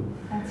গাছ ছিল।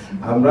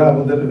 আমরা,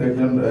 আমাদের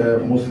একজন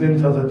মুসলিম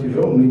চাচা ছিল,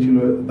 উনি ছিল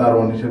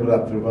দারোয়ান হিসেবে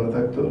রাত্রে ওখানে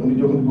থাকতো। উনি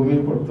যখন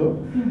ঘুমিয়ে পড়তো,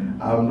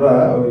 আমরা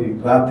ওই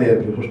রাতে আর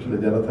কি হোস্টেলে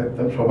যারা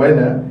থাকতাম, সবাই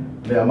না,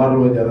 আমার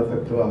রুমে যারা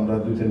থাকতো, আমরা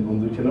 2-3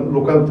 বন্ধু ছিলাম,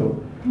 লোকাল তো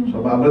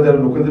সব, আমরা যারা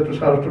লোকাল একটু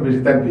সাহসটা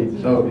বেশি থাকবেই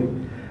স্বাভাবিক।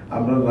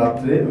 আমরা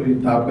রাত্রে ওই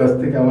ডাব গাছ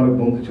থেকে, আমার এক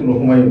বন্ধু ছিল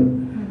হুমায়ুন,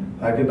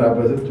 তাকে ডাব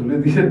গাছে তুলে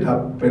দিয়ে ডাব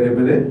পেরে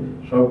পেরে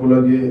সবগুলো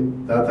গিয়ে,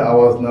 যাতে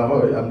আওয়াজ না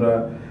হয়, আমরা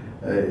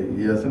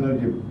আছে না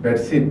যে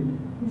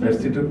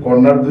বেডশিটের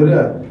কর্নার ধরে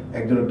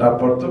একজনের ডাব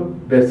পড়তো,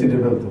 বেডশিটে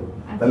ফেলতো,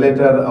 তাহলে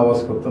এটা আর আওয়াজ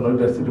করতো না,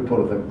 বেডশিটে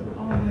পরে থাকতো।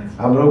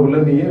 আমরা ওগুলো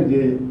নিয়ে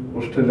যে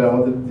হোস্টেলে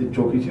আমাদের যে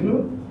চৌকি ছিল,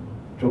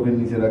 চৌকির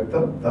নিচে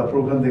রাখতাম, তারপর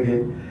ওখান থেকে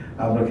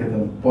আমরা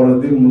খেতাম। পরের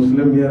দিন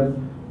মুসলিম মিয়ার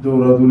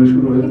দৌড়াদৌড়ি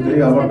শুরু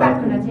হয়ে আমার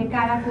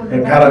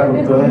কারা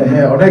করতো।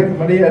 হ্যাঁ, অনেক,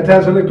 মানে এটা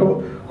আসলে একটু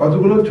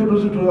কতগুলো ছোট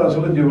ছোট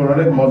আসলে জীবন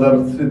অনেক মজার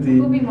স্মৃতি,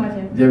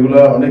 যেগুলো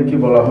অনেক কি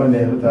বলা হয় না,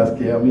 হয়তো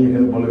আজকে আমি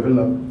এখানে বলে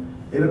ফেললাম।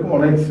 এরকম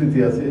অনেক স্মৃতি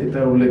আছে, এটা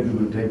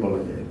উল্লেখযোগ্য, এটাই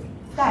বলা যায়।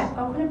 স্যার,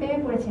 কখনো প্রেমে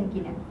পড়েছেন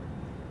কিনা?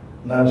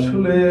 না,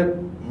 আসলে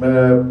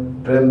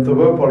প্রেম তো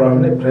পড়া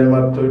হয়নি। প্রেম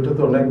আর তো এটা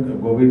তো অনেক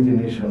গভীর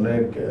জিনিস,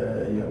 অনেক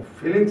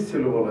ফিলিংস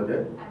ছিল বলা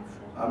যায়।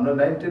 আমরা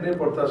 9-10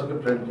 পড়তে আসলে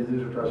প্রেম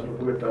জিনিসটা আসলে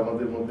খুব একটা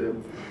আমাদের মধ্যে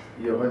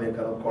হয়নি,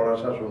 কারণ কড়া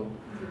শাসন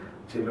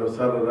ছিল।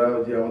 স্যাররা,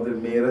 যে আমাদের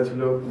মেয়েরা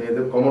ছিল,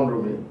 মেয়েদের কমন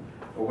রুমে,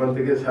 ওখান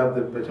থেকে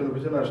স্যারদের পেছনে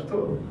পেছনে আসতো,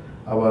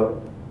 আবার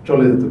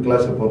চলে যেত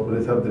ক্লাসে পর পরে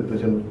স্যারদের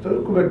পেছনে। তো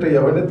খুব একটা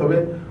হয়নি, তবে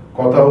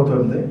কথা হতো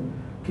এমনি।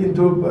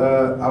 কিন্তু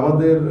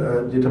আমাদের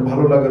যেটা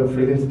ভালো লাগার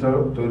ফিলিংসটা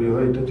তৈরি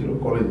হয়, এটা ছিল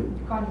কলেজে।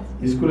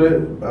 স্কুলে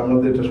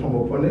আমাদের এটা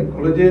সম্ভব হয়নি,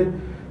 কলেজে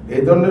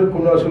এই ধরনের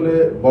কোনো আসলে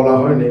বলা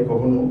হয়নি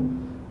কখনো।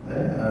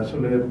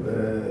 আসলে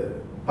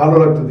ভালো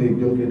লাগতো যে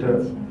একজনকে, এটা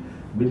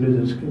ভিন্ন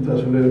জিনিস, কিন্তু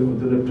আসলে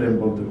ওদের প্রেম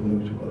বলতে কোনো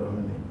কিছু করা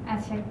হয়নি।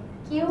 আচ্ছা,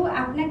 কেউ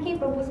আপনাকে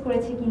প্রপোজ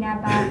করেছে কিনা,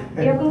 বা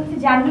এরকম কিছু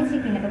জানিয়েছে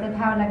কিনা তাদের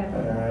ভালো লাগার?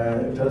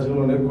 এটা আসলে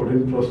অনেক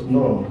কঠিন প্রশ্ন।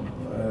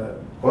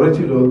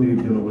 করেছিল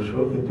 2-1 অবশ্য,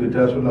 কিন্তু এটা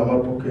আসলে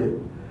আমার পক্ষে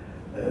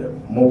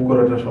মুভ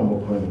করাটা সম্ভব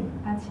হয়নি।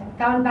 আচ্ছা,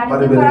 কারণ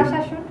বাড়িতে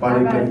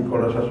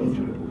কড়া শাসন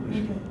ছিল খুব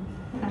বেশি।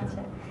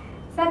 আচ্ছা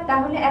স্যার,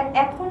 তাহলে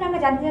এখন আমরা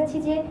জানতে চাচ্ছি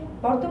যে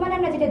বর্তমানে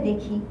আমরা যেটা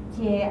দেখি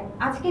যে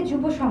আজকে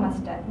যুব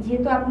সমাজটা,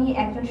 যেহেতু আপনি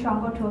একজন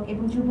সংগঠক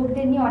এবং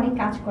যুবকদের নিয়ে অনেক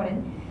কাজ করেন,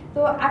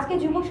 তো আজকে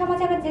যুবক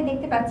সমাজে আমরা যে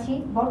দেখতে পাচ্ছি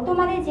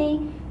বর্তমানে যেই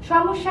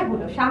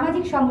সমস্যাগুলো,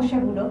 সামাজিক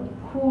সমস্যাগুলো,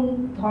 খুন,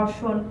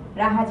 ধর্ষণ,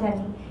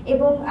 রাহাজানি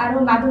এবং আরো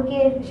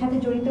মাদকের সাথে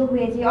জড়িত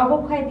হয়ে যে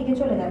অবক্ষয়ের দিকে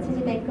চলে যাচ্ছে,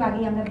 যেটা একটু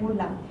আগেই আমরা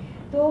বললাম,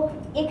 তো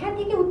এখান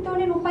থেকে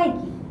উত্তরণের উপায়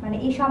কি? মানে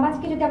এই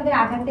সমাজকে যদি আমাদের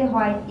আগাতে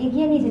হয়,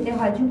 এগিয়ে নিয়ে যেতে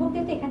হয়,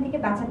 যুবকদের তো এখান থেকে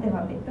বাঁচাতে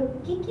হবে, তো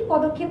কি কি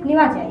পদক্ষেপ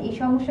নেওয়া যায় এই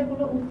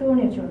সমস্যাগুলো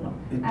উত্তরণের জন্য?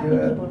 আপনি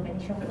কি বলবেন?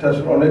 এটা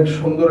আসলে অনেক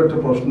সুন্দর একটা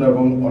প্রশ্ন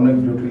এবং অনেক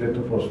জটিল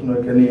একটা প্রশ্ন।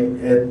 এখানে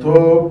এত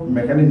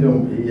মেকানিজম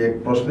এই এক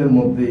প্রশ্নের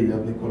মধ্যেই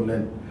আপনি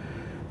করলেন।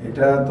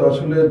 এটা তো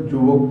আসলে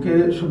যুবককে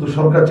শুধু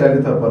সরকার চাইলে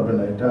তা পারবে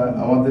না, এটা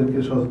আমাদেরকে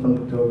সচেতন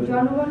হতে হবে,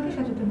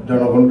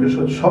 জনগণকে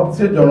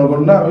সবচেয়ে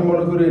জনগণ না, আমি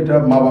মনে করি এটা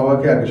মা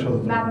বাবাকে আগে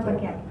সচেতন হতে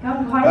হবে।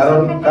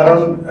 কারণ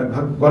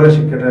ঘরের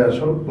শিক্ষাটা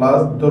আসল, প্লাস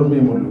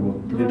ধর্মীয় মূল্যবোধ,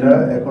 যেটা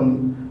এখন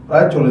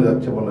প্রায় চলে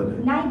যাচ্ছে বলা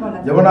যায়।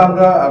 যেমন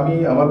আমি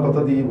আমার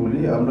কথা দিয়ে বলি,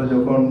 আমরা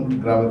যখন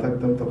গ্রামে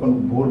থাকতাম তখন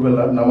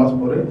ভোরবেলা নামাজ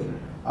পড়ে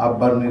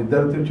আব্বার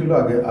নির্ধারিত ছিল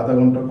আগে আধা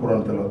ঘন্টা কোরআন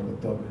তেলাওয়াত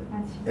করতে হবে,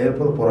 আচ্ছা।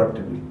 এরপর পড়ার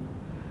টেবিল।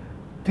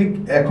 ঠিক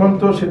এখন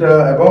তো সেটা,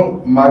 এবং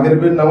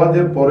মাগরিবের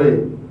নামাজের পরে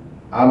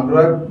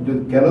আমরা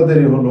কেন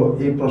দেরি হলো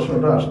এই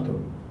প্রশ্নটা আসতো,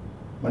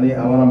 মানে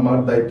আমার আম্মার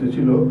দায়িত্ব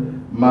ছিল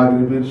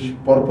মাগরিবের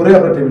পরপরে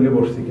আমরা টেবিলে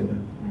বসছি কিনা।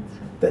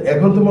 আচ্ছা। তা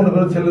এখন তো মনে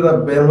করো ছেলেরা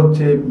বের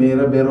হচ্ছে,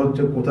 মেয়েরা বের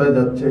হচ্ছে, কোথায়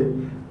যাচ্ছে,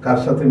 কার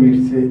সাথে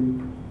মিশছে,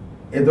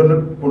 এ ধরনের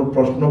কোনো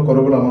প্রশ্ন করে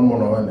বলে আমার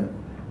মনে হয় না,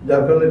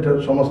 যার কারণে এটা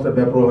সমাজটা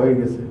ব্যাপক হয়ে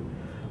গেছে।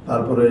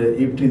 তারপরে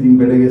ইফটিজিং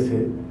বেড়ে গেছে,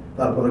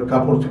 তারপরে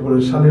কাপড়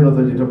চোপড়ের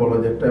শালীনতা যেটা বলা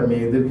যায়, একটা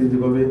মেয়েদেরকে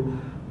যেভাবে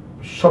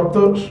সব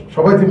তো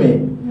সবাই তো মেয়ে,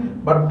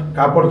 বাট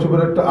কাপড়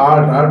চোপড়ের একটা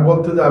আর্ট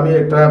বলতে যে আমি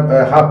একটা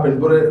হাফ প্যান্ট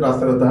পরে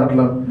রাস্তাঘাটে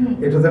হাঁটলাম,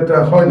 এটা তো একটা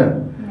হয় না।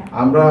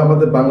 আমরা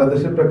আমাদের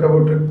বাংলাদেশের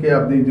প্রেক্ষাপটকে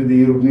আপনি যদি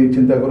ইউরোপ নিয়ে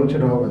চিন্তা করেন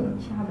সেটা হবে না।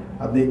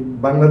 আপনি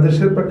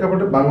বাংলাদেশের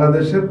প্রেক্ষাপটে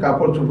বাংলাদেশের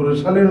কাপড় চোপড়ের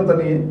শালীনতা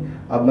নিয়ে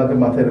আপনাকে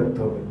মাথায় রাখতে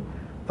হবে।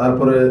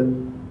 তারপরে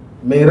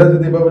মেয়েরা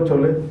যদি এভাবে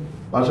চলে,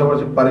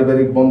 পাশাপাশি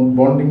পারিবারিক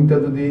বন্ডিংটা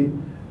যদি,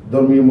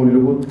 ধর্মীয়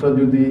মূল্যবোধটা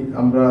যদি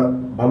আমরা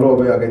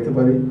ভালোভাবে আগাইতে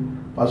পারি,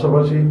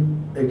 পাশাপাশি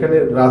এখানে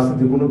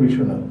রাজনীতি কোনো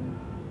বিষয় না,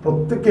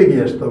 প্রত্যেককে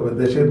এগিয়ে আসতে হবে।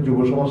 দেশের যুব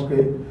সমাজকে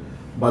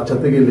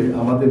বাঁচাতে গেলে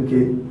আমাদেরকে,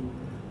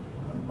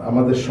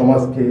 আমাদের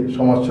সমাজকে,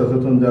 সমাজ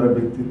সচেতন যারা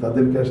ব্যক্তি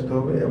তাদেরকে আসতে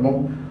হবে। এবং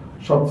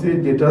সবচেয়ে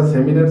যেটা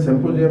সেমিনার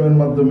সিম্পোজিয়ামের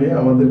মাধ্যমে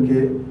আমাদেরকে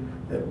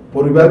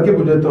পরিবারকে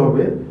বোঝাতে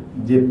হবে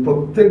যে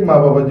প্রত্যেক মা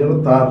বাবা যেন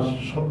তার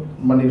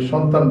মানে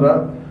সন্তানরা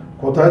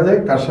কোথায় যায়,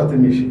 কার সাথে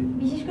মিশে,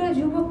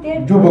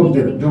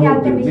 যুবকদের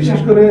বিশেষ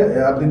করে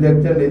আপনি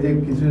দেখছেন এই যে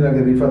কিছুদিন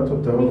আগে রিফাত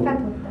হত্যা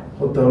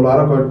হলো,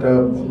 আরো কয়েকটা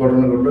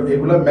ঘটনা ঘটলো,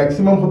 এগুলা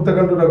ম্যাক্সিমাম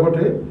হত্যাকাণ্ডটা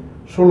ঘটে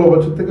 16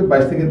 বছর থেকে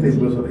 22 থেকে 23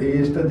 বছর, এই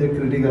এজটা যে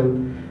ক্রিটিক্যাল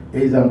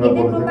এইজ আমরা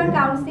বলে থাকি।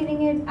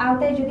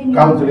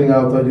 কাউন্সিলিং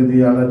আওতায় যদি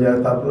আনা যায়,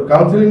 তারপর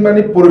কাউন্সিলিং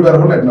মানে পরিবার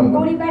হলো এক নম্বর।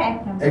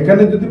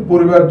 এখানে যদি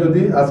পরিবার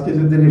যদি আজকে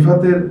যদি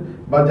রিফাতের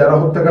বা যারা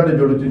হত্যাকাণ্ডে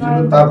জড়িত ছিল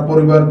তার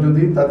পরিবার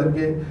যদি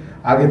তাদেরকে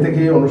আগে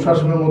থেকে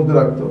অনুশাসনের মধ্যে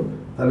রাখতো,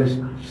 তাহলে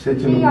সে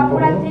ছিল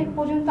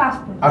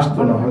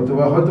আসতো না,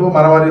 হয়তো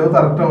মারামারি হতো,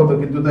 আরেকটা হতো,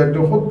 কিন্তু একটা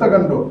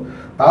হত্যাকাণ্ড,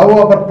 তাও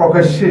আবার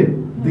প্রকাশ্যে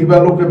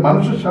দিবালোকে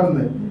মানুষের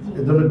সামনে,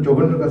 এ ধরনের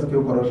জঘন্য কাজ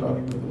কেউ করার সাহস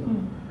পেত না।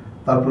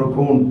 তারপর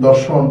খুন,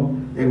 দর্শন,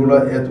 এগুলা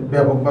এত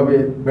ব্যাপকভাবে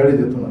বেড়ে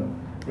যেত না,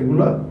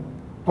 এগুলা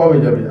কমে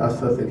যাবে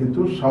আস্তে আস্তে, কিন্তু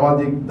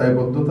সামাজিক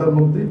দায়বদ্ধতার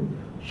মধ্যে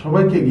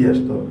সবাইকে এগিয়ে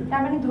আসতে হবে।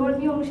 তার মানে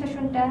ধর্মীয়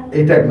অনুশাসনটা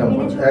এটা এক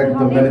নাম্বার,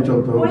 একদম মেনে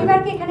চলতে হবে।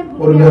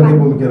 পরিবারকে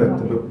ভূমিকা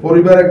রাখতে হবে,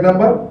 পরিবার এক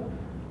নাম্বার,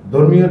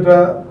 ধর্মীয়টা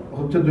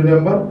হচ্ছে 2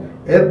 নাম্বার।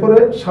 এরপরে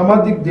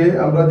সামাজিক যে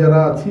আমরা যারা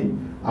আছি,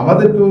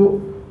 আমাদেরকেও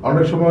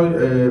অনেক সময়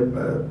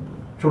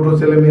ছোট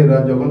ছেলে মেয়েরা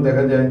যখন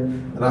দেখা যায়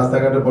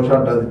রাস্তাঘাটে বসে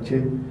আড্ডা দিচ্ছে,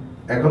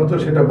 এখন তো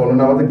সেটা বলে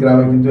না, আমাদের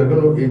গ্রামে কিন্তু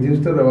এখনো এই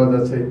জিনিসটার রেওয়াজ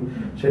আছে।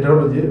 সেটা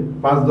হলো যে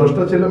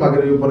 5-10টা ছেলে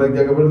মাগের উপরে এক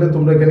জায়গায় বললে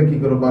তোমরা এখানে কি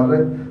করো, বাইরে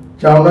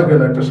চাও না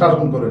কেন, একটা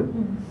শাসন করে,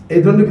 এই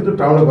ধরনের কিন্তু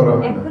টাউনে করা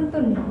হয় না,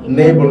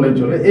 নেই বললেই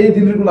চলে। এই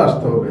জিনিসগুলো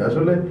আসতে হবে।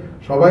 আসলে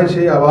সবাই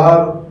সেই আবার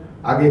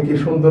আগে কি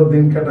সুন্দর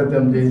দিন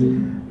কাটাতাম, যে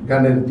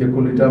গানের যে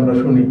কলিটা আমরা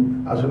শুনি,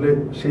 আসলে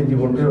সেই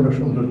জীবনটাই অনেক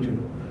সুন্দর ছিল।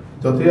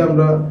 যতই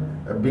আমরা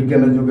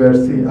বিজ্ঞানের যুগে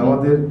আসছি,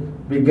 আমাদের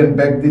বিজ্ঞান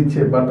ব্যাগ দিচ্ছে,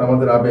 বাট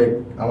আমাদের আবেগ,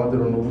 আমাদের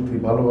অনুভূতি,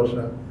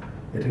 ভালোবাসা,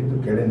 এটা কিন্তু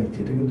কেড়ে নিচ্ছে,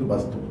 এটা কিন্তু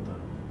বাস্তবতা।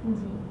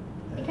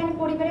 এখানে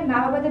পরিবারে মা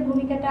বাবাদের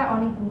ভূমিকাটা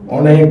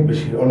অনেক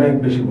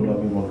বেশি বলে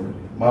আমি মনে করি।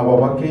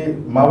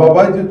 মা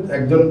বাবাই যে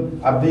একজন,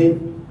 আপনি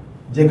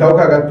যে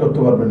কাউকে আঘাত করতে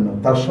পারবেন না,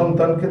 তার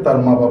সন্তানকে তার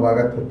মা বাবা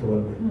আঘাত করতে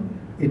পারবে,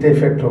 এটা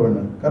ইফেক্ট হবে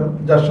না, কারণ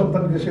যার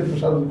সন্তানকে সে তো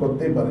শাসন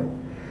করতেই পারে।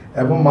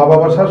 এবং মা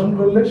বাবা শাসন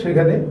করলে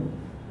সেখানে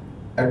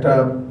একটা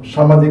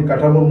সামাজিক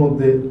কাঠামোর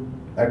মধ্যে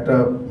একটা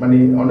মানে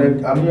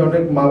আমি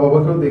অনেক মা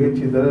বাবাকেও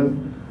দেখেছি, ধরেন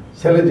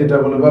ছেলে যেটা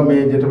বলে বা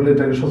মেয়ে যেটা বলে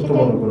এটাকে সত্য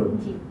মনে করে,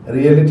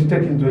 রিয়েলিটিটা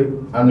কিন্তু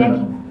আনে না,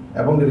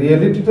 এবং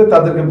রিয়েলিটিটা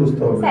তাদেরকে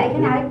বুঝতে হবে। স্যার,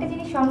 এখানে আরেকটা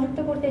জিনিস সংযুক্ত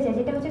করতে চাই,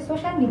 যেটা হচ্ছে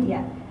সোশ্যাল মিডিয়া।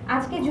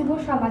 আজকে যুব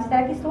সমাজ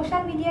তারা কি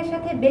সোশ্যাল মিডিয়ার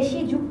সাথে বেশি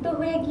যুক্ত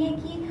হয়ে গিয়ে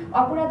কি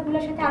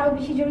অপরাধগুলোর সাথে আরো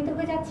বেশি জড়িত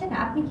হয়ে যাচ্ছে না?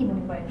 আপনি কি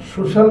মনে করেন?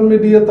 সোশ্যাল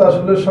মিডিয়া তো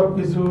আসলে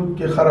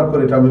সবকিছুকে খারাপ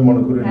করে, এটা আমি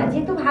মনে করি না।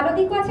 যেহেতু ভালো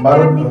দিকও আছে,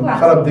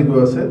 খারাপ দিকও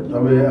আছে।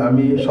 তবে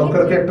আমি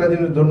সরকারকে একটা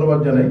জিনিস ধন্যবাদ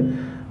জানাই,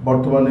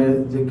 বর্তমানে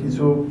যে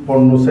কিছু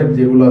পর্ন সাইট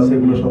যেগুলো আছে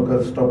এগুলো সরকার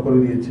স্টপ করে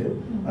দিয়েছে,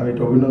 আমি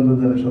এটা অভিনন্দন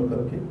জানাই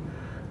সরকারকে।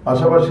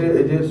 পাশাপাশি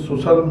এই যে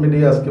সোশ্যাল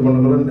মিডিয়া, আজকে মনে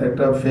করেন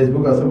একটা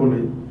ফেসবুক আছে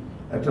বলি,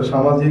 একটা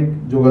সামাজিক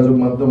যোগাযোগ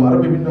মাধ্যম, আরো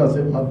বিভিন্ন আছে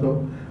মাধ্যম,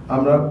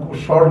 আমরা খুব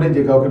শর্টলি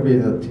যে কাউকে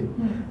পেয়ে যাচ্ছি।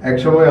 এক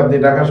সময় আপনি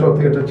ঢাকা শহর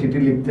থেকে একটা চিঠি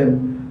লিখতেন,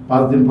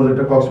 5 দিন পরে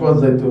একটা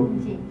কক্সবাজার যাইতো,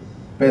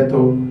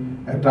 পেতো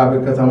একটা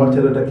আবেগ কাছে, আমার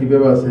ছেলেটা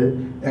কিভাবে আছে।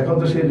 এখন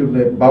তো সেই যুগ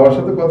নেই, বাবার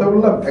সাথে কথা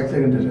বললাম 1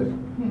 সেকেন্ডে শেষ,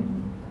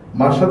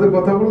 মার সাথে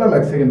কথা বললাম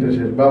 1 সেকেন্ডে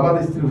শেষ, বা আমার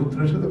স্ত্রী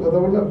পুত্রের সাথে কথা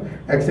বললাম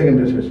 1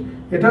 সেকেন্ডে শেষ।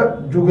 এটা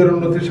যুগের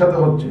উন্নতির সাথে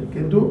হচ্ছে,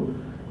 কিন্তু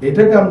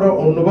এটাকে আমরা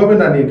অন্যভাবে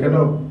না নিয়ে, কেন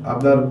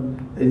আপনার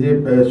এই যে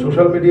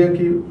সোশ্যাল মিডিয়া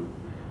কি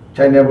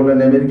চাইনা বলেন,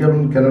 আমেরিকা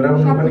বলেন, কানাডা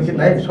বলেন, ওখানে কি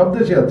নাই, সব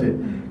দেশে আছে,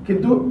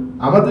 কিন্তু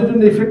আমাদের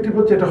জন্য ইফেক্টিভ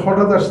হচ্ছে এটা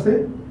হঠাৎ আসছে,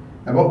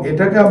 এবং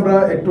এটাকে আমরা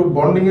একটু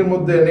বন্ডিং এর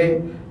মধ্যে এনে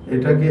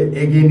এটাকে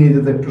এগিয়ে নিয়ে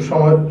যেতে একটু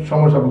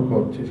সময় সাপেক্ষ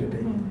হচ্ছে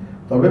সেটাই।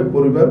 তবে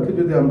পরিবারকে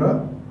যদি আমরা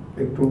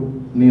একটু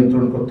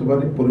নিয়ন্ত্রণ করতে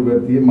পারি, পরিবার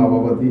দিয়ে, মা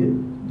বাবা দিয়ে,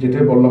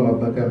 যেটাই বললাম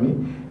আপনাকে, আমি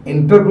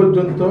ইন্টার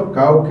পর্যন্ত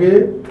কাউকে,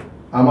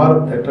 আমার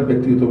একটা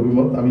ব্যক্তিগত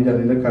অভিমত, আমি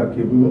জানি না কার কি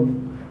অভিমত,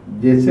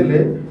 যে ছেলে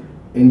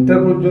ইন্টার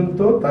পর্যন্ত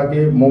তাকে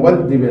মোবাইল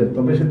দিবেন,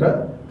 তবে সেটা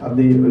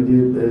আপনি ওই যে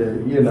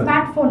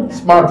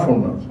স্মার্টফোন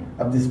না,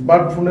 আপনি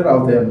স্মার্টফোনের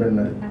আওতায় আনবেন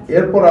না।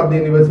 এরপর আপনি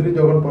ইউনিভার্সিটি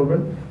যখন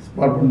পড়বেন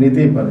স্মার্টফোন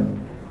নিতেই পারেন,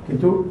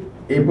 কিন্তু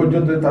এই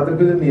পর্যন্ত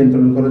তাদেরকে যে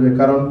নিয়ন্ত্রণ করা যায়।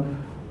 কারণ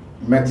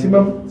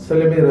ম্যাক্সিমাম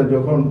ছেলেমেয়েরা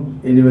যখন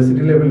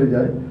ইউনিভার্সিটি লেভেলে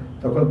যায়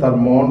তখন তার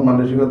মন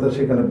মানসিকতা,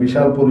 সেখানে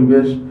বিশাল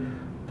পরিবেশ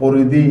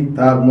পরিধি,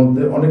 তার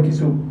মধ্যে অনেক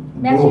কিছু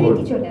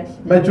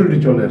ম্যাচুরিটি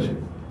চলে আসে,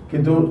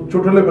 কিন্তু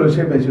ছোট লেভেলে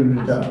সেই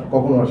ম্যাচুরিটিটা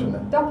কখনো আসে না।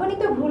 তখনই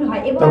তো ভুল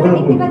হয়, এবং আমরা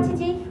দেখতে পাচ্ছি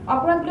যে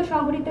অপরাধগুলো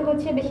সংঘটিত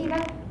হচ্ছে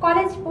বেশিরভাগ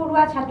কলেজ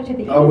পড়ুয়া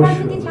ছাত্রছাত্রী,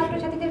 ইউনিভার্সিটি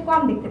ছাত্রছাত্রীদের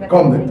কম দেখতে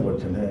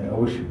পাচ্ছেন। হ্যাঁ,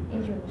 অবশ্যই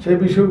সেই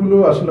বিষয়গুলো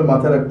আসলে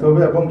মাথায় রাখতে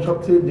হবে। এবং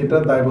সবচেয়ে যেটা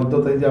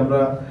দায়বদ্ধতায় যে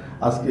আমরা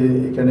আজকে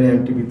এখানে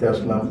এমটিভিতে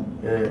আসলাম,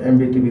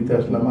 এমবিটিভিতে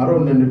আসলাম, আরও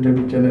অন্যান্য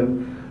টিভি চ্যানেল,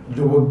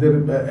 যুবকদের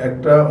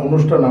একটা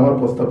অনুষ্ঠান আমার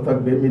প্রস্তাব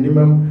থাকবে,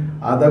 মিনিমাম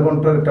আধা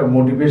ঘন্টার একটা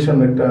মোটিভেশন,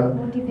 একটা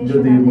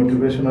যদি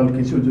মোটিভেশনাল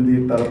কিছু যদি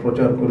তারা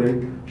প্রচার করে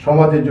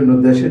সমাজের জন্য,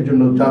 দেশের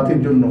জন্য, জাতির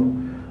জন্য।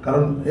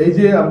 কারণ এই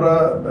যে আমরা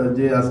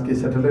যে আজকে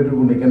স্যাটেলাইটের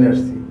উপর এখানে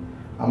আসছি,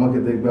 আমাকে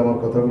দেখবে, আমার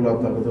কথাগুলো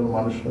আপনার কথা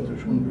মানুষ হয়তো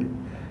শুনবে,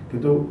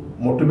 কিন্তু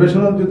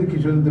মোটিভেশনাল যদি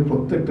কিছু যদি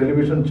প্রত্যেক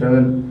টেলিভিশন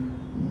চ্যানেল,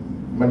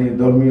 মানে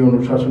ধর্মীয়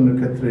অনুশাসনের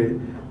ক্ষেত্রে,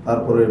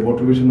 তারপরে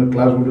মোটিভেশনাল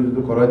ক্লাসগুলো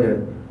যদি করা যায়,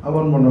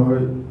 আমার মনে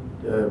হয়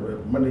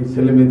মানে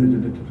ছেলে মেয়েদের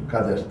যদি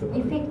কাজে আসতে পারে,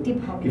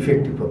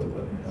 ইফেক্টিভ হতে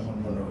পারে, আমার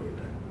মনে হয়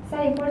এটা।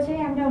 স্যার, এই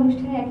পর্যায়ে আমরা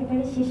অনুষ্ঠানের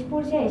একেবারে শেষ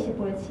পর্যায়ে এসে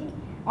পড়েছি।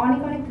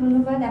 অনেক অনেক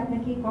ধন্যবাদ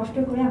আপনাকে কষ্ট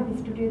করে আমাদের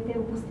স্টুডিওতে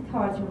উপস্থিত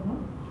হওয়ার জন্য।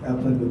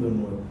 আপনাকে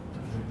ধন্যবাদ।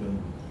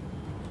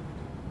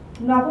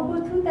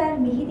 নববধূ তার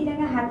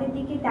মেহেদিরাঙা হাতের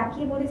দিকে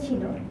তাকিয়ে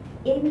বলেছিল,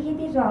 এই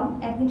মেহেদির রং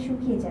একদিন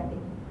শুকিয়ে যাবে।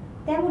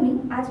 তেমনি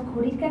আজ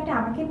ঘড়ির কাঁটা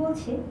আমাকে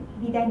বলছে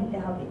বিদায় নিতে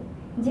হবে।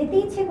 যেতে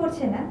ইচ্ছে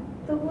করছে না,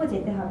 তবুও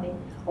যেতে হবে।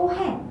 ও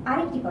হ্যাঁ,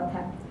 আরেকটি কথা,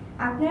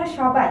 আপনারা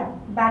সবাই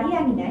বাড়ির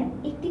আঙিনায়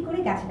একটি করে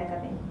গাছ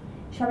লাগাবেন।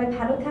 সবাই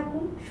ভালো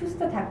থাকুন, সুস্থ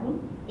থাকুন,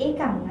 এই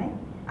কামনায়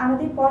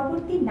আমাদের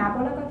পরবর্তী না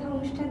বলা কথা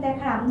অনুষ্ঠান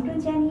দেখার আমন্ত্রণ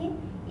জানিয়ে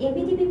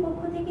এবিটিভির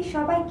পক্ষ থেকে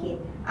সবাইকে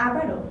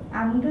আবারও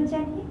আমন্ত্রণ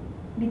জানিয়ে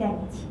বিদায়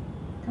নিচ্ছি।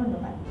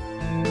 ধন্যবাদ।